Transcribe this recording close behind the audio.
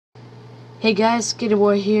Hey guys, Skater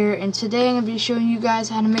Boy here, and today I'm going to be showing you guys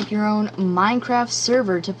how to make your own Minecraft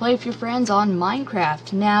server to play with your friends on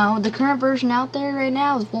Minecraft. Now, the current version out there right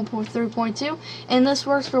now is 1.3.2, and this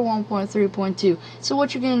works for 1.3.2. So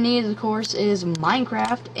what you're going to need, of course, is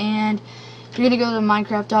Minecraft, and you're going to go to the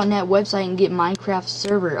Minecraft.net website and get Minecraft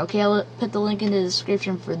server. Okay, I'll put the link in the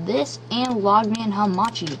description for this and Logman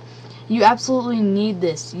Hamachi. You absolutely need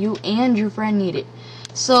this. You and your friend need it.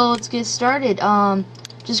 So let's get started.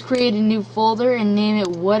 Just create a new folder and name it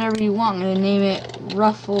whatever you want. I'm going to name it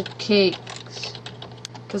Ruffle Cakes,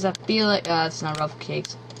 because I feel like, it's not Ruffle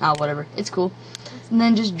Cakes. Oh, whatever. It's cool. And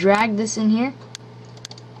then just drag this in here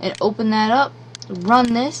and open that up.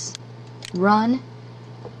 Run this. Run.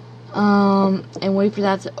 And wait for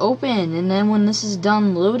that to open. And then when this is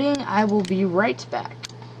done loading, I will be right back.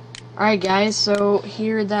 Alright guys, so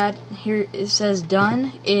here it says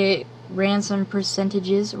done. It ran some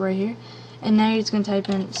percentages right here. And now you're just going to type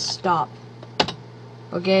in stop.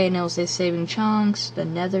 Okay, and it will say saving chunks, the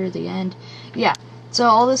nether, the end. Yeah, so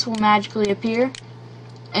all this will magically appear.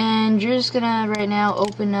 And you're just going to right now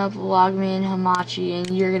open up Logman Hamachi, and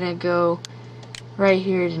you're going to go right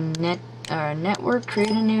here to network, create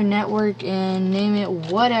a new network, and name it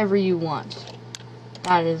whatever you want.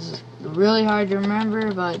 That is really hard to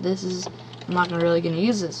remember, but I'm not really going to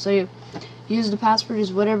use this. So you use the password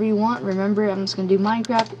as whatever you want. Remember, I'm just going to do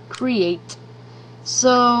Minecraft create.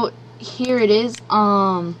 So here it is.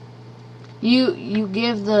 You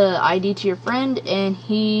give the ID to your friend, and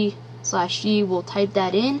he/she will type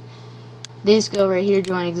that in. They just go right here,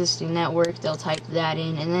 join existing network. They'll type that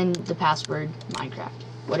in, and then the password Minecraft,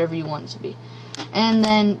 whatever you want it to be. And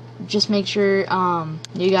then just make sure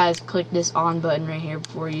you guys click this on button right here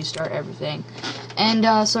before you start everything. And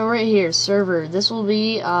so right here, server. This will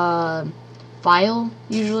be file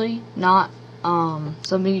usually, not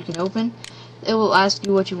something you can open. It will ask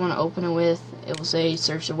you what you want to open it with. It will say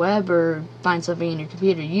search the web or find something in your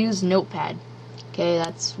computer. Use Notepad. Okay,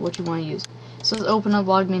 that's what you want to use. So let's open up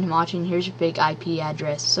Logman Hamachi, and here's your fake IP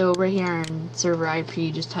address. So right here on server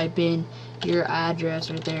IP, just type in your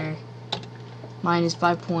address right there. Mine is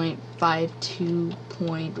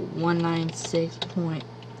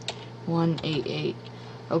 5.52.196.188.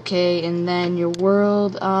 Okay, and then your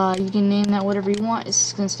world, you can name that whatever you want. It's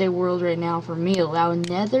just gonna stay world right now for me. Allow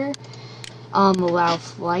nether, allow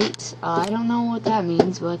flight. I don't know what that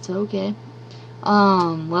means, but it's okay.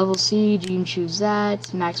 Level siege, you can choose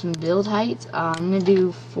that. Maximum build height, I'm gonna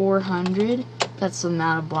do 400. That's the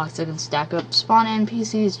amount of blocks I can stack up. Spawn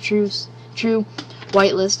NPCs, true.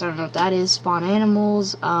 Whitelist, I don't know what that is. Spawn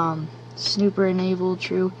animals, snooper enabled,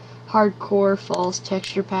 true. Hardcore, false.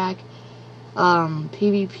 Texture pack,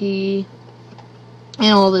 PvP,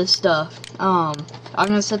 and all this stuff. I'm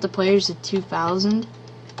gonna set the players to 2,000.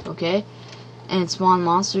 Okay, and spawn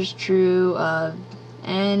monsters, true.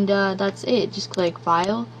 And that's it. Just click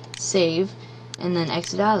file, save, and then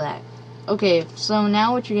exit out of that. Okay, so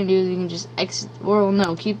now what you're gonna do is you can just exit, or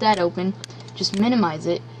no, keep that open. Just minimize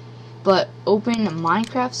it, but open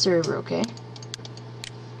Minecraft server. Okay.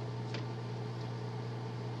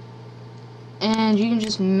 And you can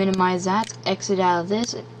just minimize that, exit out of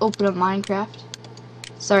this, and open up Minecraft.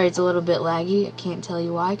 Sorry, it's a little bit laggy. I can't tell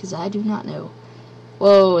you why, because I do not know.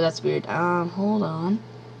 Whoa, that's weird. Hold on.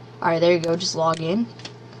 Alright, there you go. Just log in.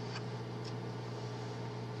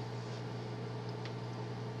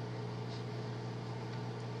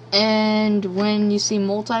 And when you see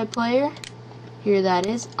multiplayer, here that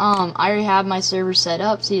is. I already have my server set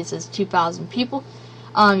up. See, it says 2,000 people.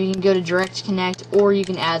 You can go to direct connect, or you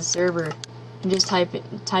can add server. And just type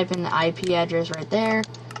in the IP address right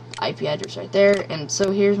there, and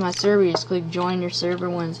so here's my server. You just click join your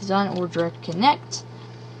server when it's done, or direct connect,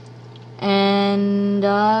 and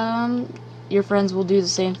your friends will do the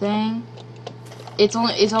same thing. It's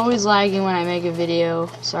always lagging when I make a video.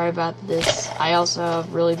 Sorry about this. I also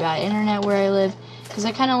have really bad internet where I live, because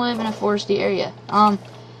I kind of live in a foresty area.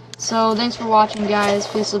 So thanks for watching, guys.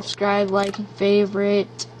 Please subscribe, like, and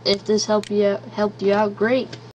favorite. If this helped you out, great.